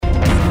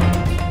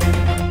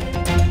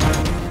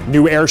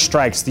New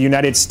airstrikes. The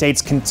United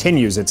States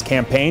continues its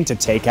campaign to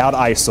take out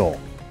ISIL.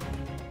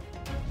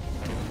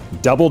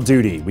 Double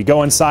duty. We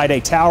go inside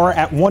a tower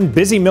at one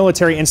busy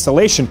military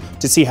installation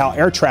to see how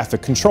air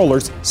traffic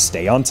controllers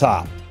stay on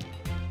top.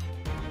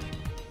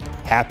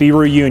 Happy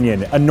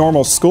reunion. A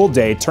normal school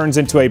day turns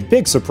into a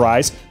big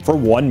surprise for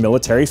one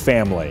military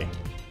family.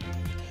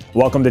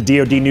 Welcome to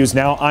DoD News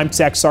Now. I'm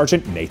Tech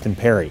Sergeant Nathan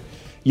Perry.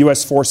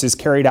 U.S. forces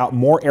carried out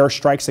more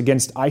airstrikes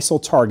against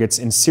ISIL targets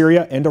in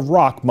Syria and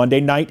Iraq Monday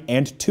night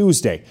and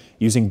Tuesday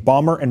using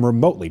bomber and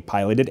remotely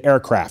piloted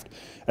aircraft.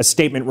 A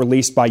statement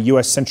released by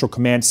U.S. Central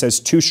Command says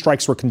 2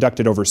 strikes were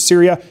conducted over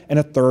Syria and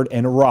a 3rd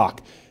in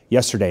Iraq.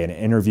 Yesterday, in an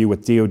interview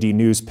with DoD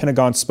News,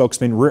 Pentagon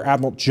spokesman Rear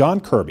Admiral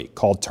John Kirby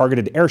called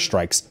targeted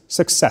airstrikes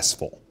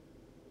successful.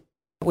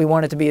 We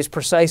want it to be as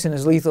precise and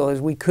as lethal as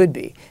we could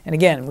be. And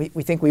again, we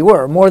think we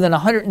were. More than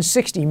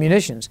 160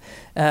 munitions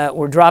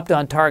were dropped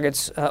on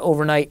targets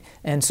overnight,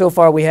 and so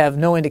far we have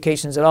no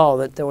indications at all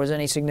that there was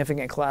any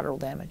significant collateral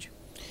damage.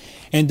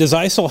 And does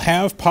ISIL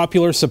have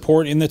popular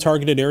support in the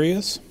targeted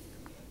areas?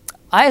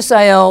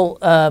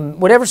 ISIL,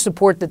 whatever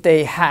support that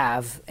they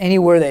have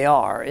anywhere they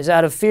are, is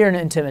out of fear and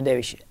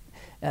intimidation.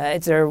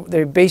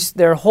 They base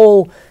their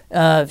whole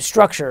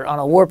structure on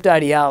a warped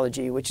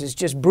ideology, which is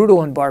just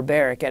brutal and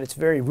barbaric at its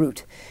very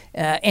root.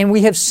 And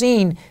we have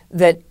seen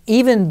that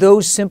even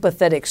those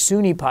sympathetic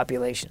Sunni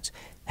populations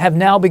have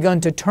now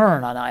begun to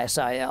turn on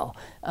ISIL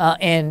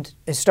and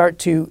start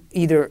to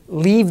either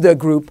leave the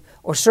group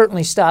or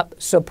certainly stop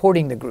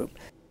supporting the group.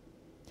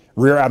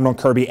 Rear Admiral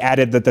Kirby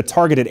added that the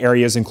targeted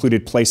areas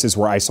included places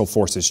where ISIL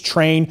forces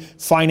train,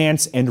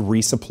 finance, and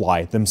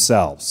resupply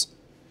themselves.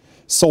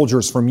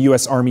 Soldiers from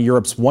U.S. Army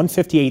Europe's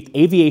 158th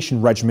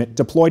Aviation Regiment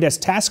deployed as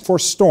Task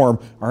Force Storm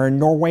are in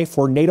Norway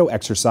for NATO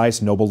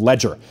exercise Noble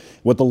Ledger.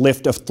 With the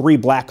lift of 3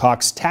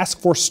 Blackhawks,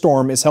 Task Force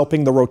Storm is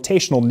helping the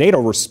rotational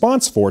NATO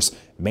response force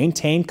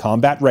maintain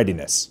combat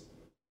readiness.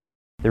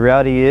 The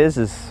reality is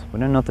we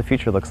don't know what the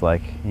future looks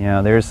like. You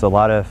know, there's a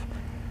lot of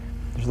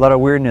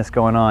weirdness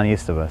going on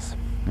east of us.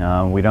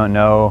 We don't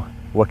know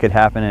what could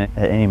happen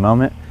at any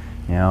moment.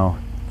 You know,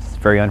 it's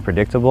very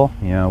unpredictable.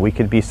 You know, we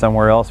could be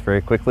somewhere else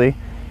very quickly,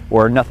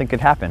 or nothing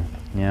could happen.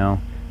 You know,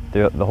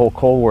 the whole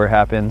Cold War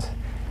happened,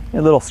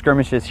 little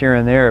skirmishes here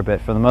and there,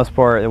 but for the most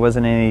part, there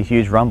wasn't any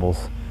huge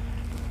rumbles.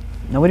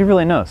 Nobody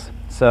really knows.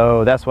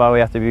 So that's why we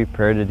have to be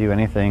prepared to do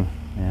anything.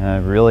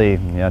 Really,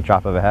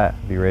 drop of a hat,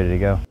 be ready to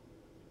go.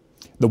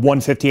 The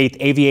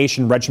 158th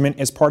Aviation Regiment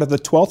is part of the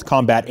 12th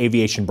Combat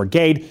Aviation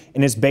Brigade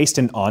and is based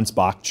in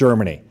Ansbach,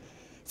 Germany.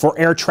 For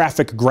air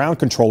traffic ground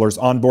controllers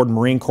on board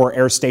Marine Corps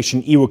Air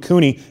Station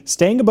Iwakuni,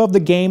 staying above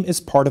the game is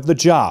part of the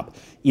job,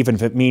 even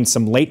if it means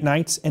some late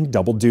nights and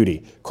double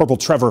duty. Corporal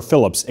Trevor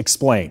Phillips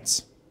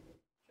explains.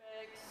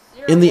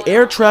 In the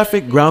air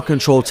traffic ground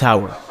control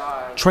tower,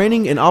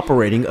 training and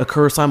operating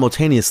occur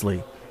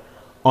simultaneously.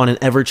 On an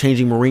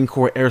ever-changing Marine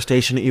Corps Air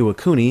Station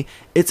Iwakuni,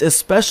 it's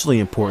especially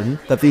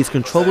important that these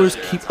controllers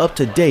keep up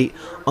to date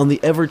on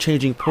the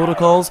ever-changing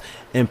protocols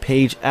and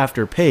page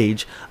after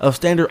page of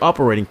standard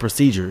operating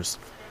procedures.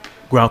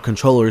 Ground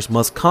controllers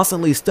must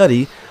constantly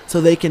study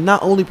so they can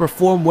not only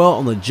perform well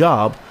on the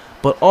job,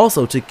 but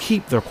also to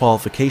keep their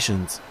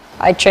qualifications.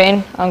 I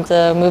train on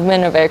the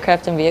movement of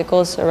aircraft and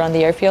vehicles around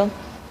the airfield,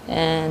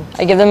 and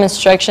I give them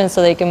instructions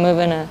so they can move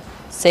in a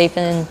safe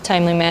and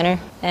timely manner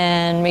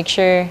and make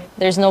sure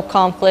there's no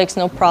conflicts,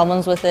 no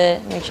problems with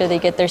it, make sure they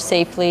get there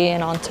safely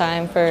and on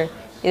time for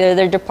either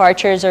their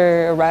departures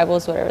or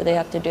arrivals, whatever they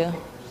have to do.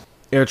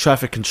 Air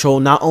traffic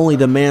control not only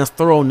demands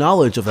thorough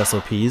knowledge of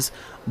SOPs,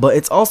 but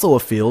it's also a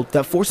field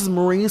that forces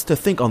Marines to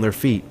think on their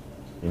feet.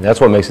 And that's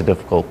what makes it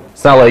difficult.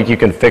 It's not like you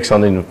can fix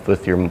something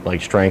with your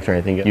strength or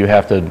anything. You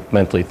have to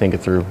mentally think it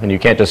through, and you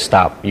can't just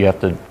stop. You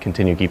have to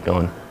continue to keep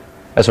going.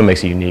 That's what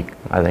makes it unique,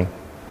 I think.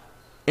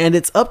 And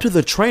it's up to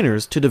the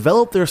trainers to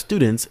develop their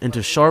students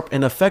into sharp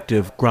and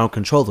effective ground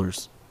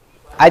controllers.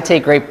 I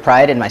take great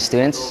pride in my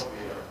students.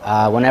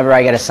 Whenever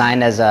I get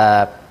assigned as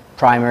a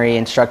primary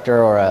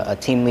instructor or a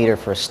team leader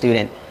for a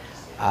student,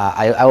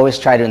 I always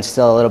try to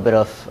instill a little bit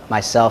of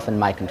myself and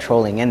my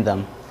controlling in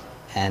them.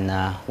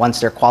 And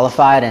once they're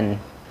qualified and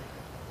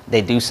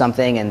they do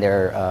something and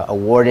they're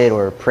awarded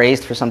or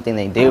praised for something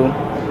they do,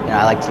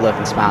 I like to look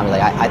and smile and be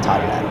like, I taught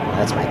her that.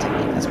 That's my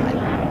technique. That's my.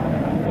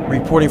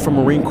 Reporting from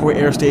Marine Corps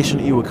Air Station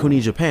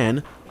Iwakuni,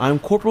 Japan, I'm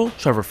Corporal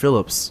Trevor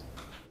Phillips.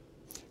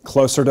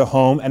 Closer to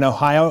home, an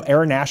Ohio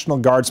Air National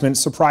Guardsman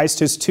surprised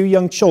his 2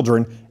 young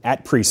children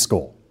at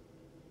preschool.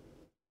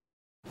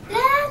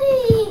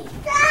 Daddy!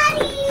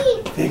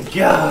 Daddy! Big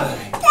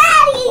guy!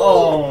 Daddy!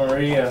 Oh,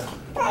 Maria.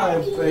 Hi,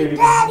 baby.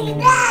 Daddy!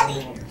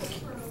 Daddy!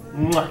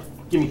 Mwah.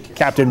 Give me a kiss.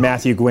 Captain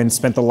Matthew Gwynn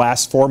spent the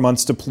last 4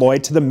 months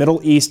deployed to the Middle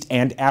East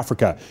and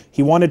Africa.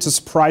 He wanted to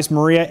surprise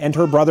Maria and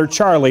her brother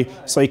Charlie,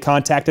 so he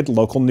contacted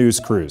local news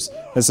crews.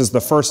 This is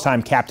the first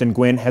time Captain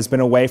Gwynn has been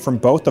away from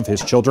both of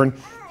his children.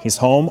 He's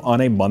home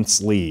on a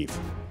month's leave.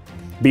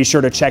 Be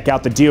sure to check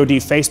out the DoD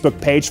Facebook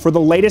page for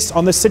the latest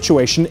on the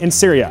situation in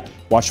Syria.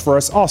 Watch for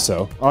us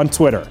also on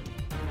Twitter.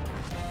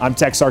 I'm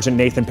Tech Sergeant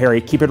Nathan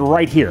Perry. Keep it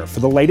right here for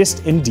the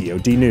latest in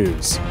DoD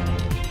News.